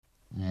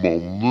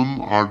Mannen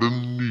den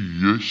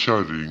nye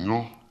kjerringa.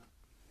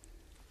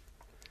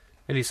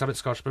 Elisabeth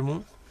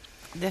Skarsbø-Moen?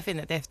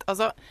 Definitivt.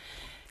 Altså,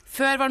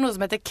 før var det noe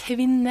som heter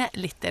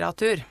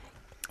kvinnelitteratur.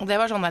 Og det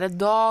var sånn der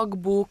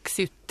dagbok,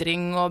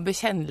 sutring og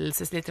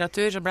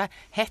bekjennelseslitteratur som ble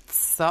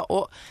hetsa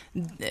og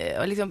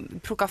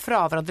liksom plukket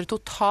fra hverandre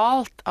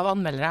totalt av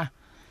anmeldere.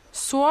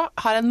 Så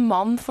har en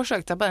mann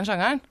forsøkt seg på den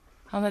sjangeren.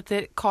 Han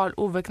heter Karl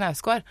Ove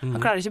Knausgård. Han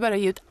klarer ikke bare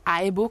å gi ut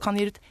ei bok, han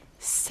gir ut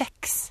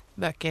 6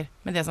 bøker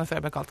med det som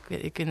før ble kalt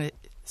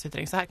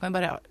kvinnesutring. Så her kan vi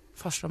bare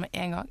fastslå med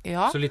en gang.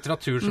 Ja, så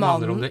litteratur som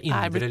handler om det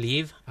indre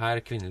liv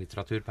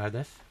kvinnelitteratur per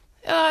def?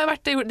 Ja, det har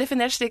vært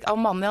definert slik av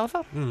mannen i alle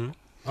fall.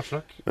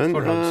 Aslak,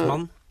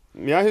 forlagsmann.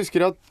 Jeg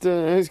husker at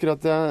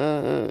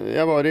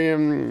jeg var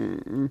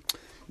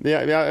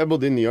jeg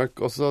bodde i New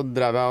York, og så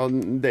drev jeg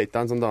og datet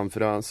en sånn dame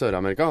fra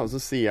Sør-Amerika, og så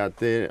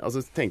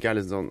tenker jeg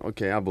liksom sånn,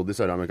 ok, jeg har bodd i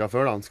Sør-Amerika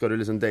før da, skal du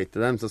liksom date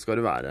dem, så skal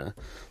du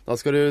da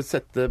skal du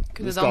sette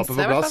skapet på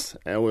plass.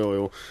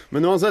 Jo.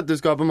 Men uansett, du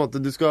skal på en måte,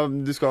 du skal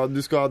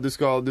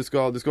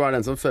være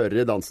den som fører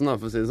i dansen da,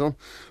 for å si det sånn.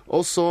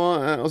 Og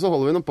så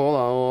holder vi nå på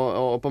da,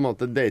 og på en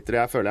måte dater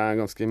jeg føler jeg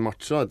ganske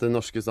macho etter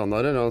norske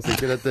standarder, og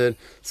sikkert etter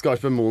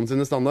Skarsbø-Moen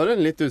sine standarder,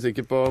 litt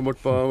usikker på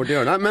bort i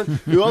hjørnet, men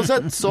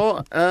uansett,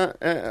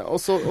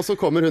 og så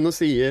kommer hun og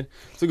sier,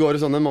 så går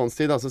det sånn en måneds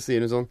tid da, så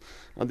sier hun sånn,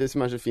 ja, det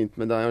som så fint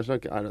med deg,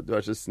 Aslak, at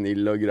du så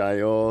snill og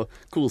grei og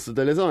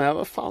kosete liksom.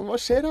 Hva faen, hva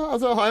skjer da?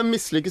 Altså, har jeg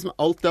mislykkes med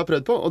alt jeg har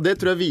prøvd på? Og det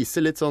tror jeg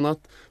viser litt sånn at,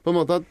 på en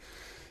måte at,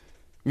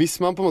 hvis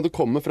man på en måte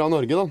kommer fra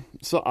Norge da,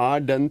 så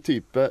den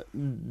type,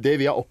 det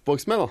vi har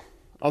oppvokst med da,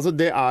 altså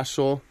det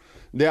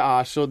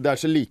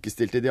så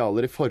likestilte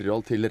idealer i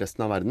forhold til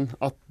resten av verden,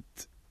 at,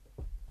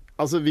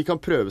 altså vi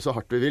kan prøve så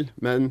hardt vi vil,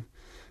 men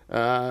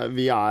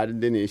vi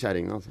de nye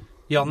kjerringene, altså.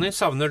 Janni,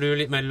 savner du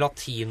litt mer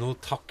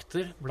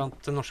latinotakter blant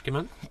norske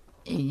menn?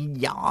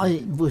 Ja,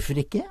 hvorfor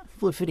ikke?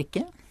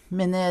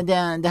 Men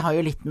det har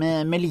jo litt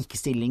med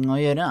likestilling å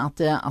gjøre,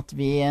 at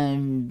vi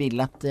vil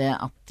at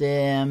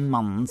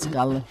mannen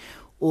skal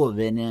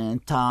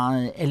overta,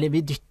 eller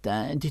vi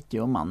dytter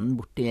jo mannen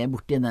bort i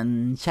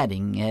den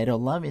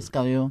kjerringrolla. Vi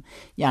skal jo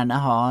gjerne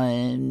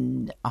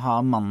ha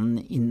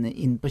mannen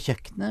inn på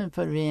kjøkkenet,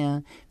 for vi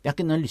har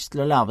ikke noe lyst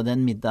til å lage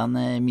den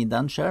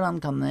middagen selv. Han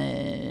kan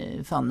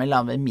faen meg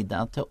lage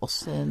middag til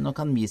oss. Nå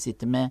kan vi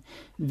sitte med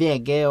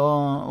VG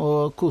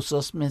og kose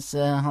oss mens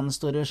han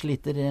står og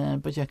sliter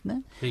på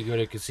kjøkkenet. Ligger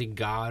og røyker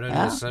sigar og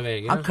leser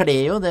VG. Han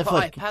kler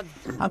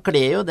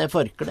jo det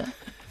forkleet.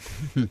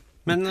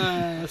 Men,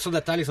 så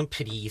dette liksom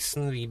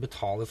prisen vi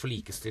betaler for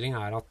likestilling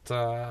at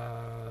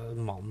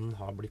mannen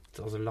har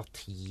blitt, altså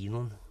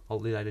latinoen,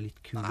 alle de der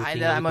litt kule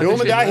tingene. Jo,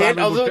 men det helt,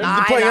 altså,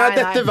 poenget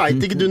dette vet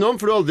ikke du noe om,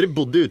 for du har aldri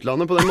bodd i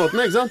utlandet på den måten,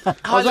 ikke sant?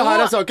 Altså,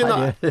 her saken da.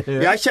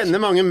 Jeg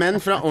kjenner mange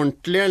menn fra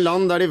ordentlige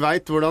land der de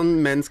vet hvordan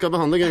menn skal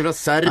behandle, fra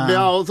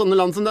Serbia og sånne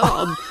land som det.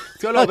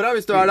 Skal love deg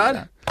hvis du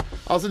der.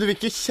 Altså, du vil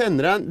ikke kjenne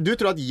deg. Du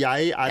tror at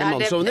jeg en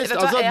mannssjåvinist.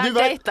 Altså, jeg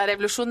datet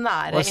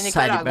revolusjonære i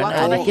Nicaragua. Og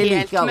serberne ikke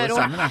like alle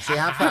sammen. Altså,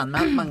 jeg har faen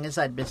meg mange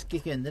serbiske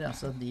kunder.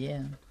 Altså,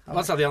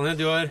 Hva sa de, Janne?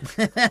 Du har...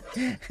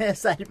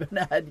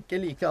 Serberne ikke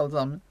like alle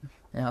sammen.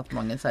 Jeg har hatt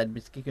mange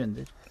serbiske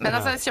kunder. Men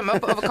altså, det kommer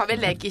opp over hva vi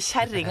legger i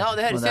kjerringa, og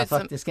det høres ut som... Og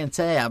det faktisk en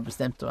se jeg har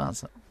bestemt også,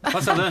 altså. Hva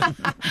sa du?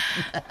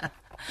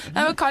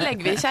 Nei, men hva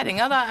legger vi i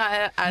kjerringa, da?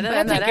 Det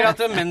jeg tenker at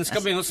menn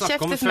skal begynne å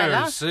snakke om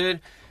følelser...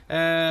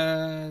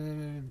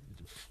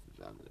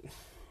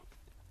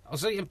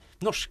 Altså,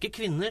 norske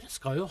kvinner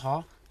skal jo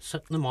ha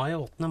 17. mai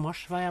og 8. mars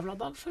hver jævla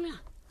dag, føler jeg.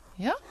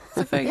 Ja,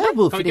 selvfølgelig. Ja,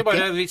 hvorfor kan vi ikke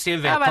bare si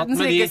vedtatt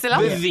med de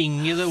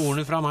bevingede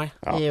ordene fra meg?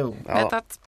 Jo, vedtatt.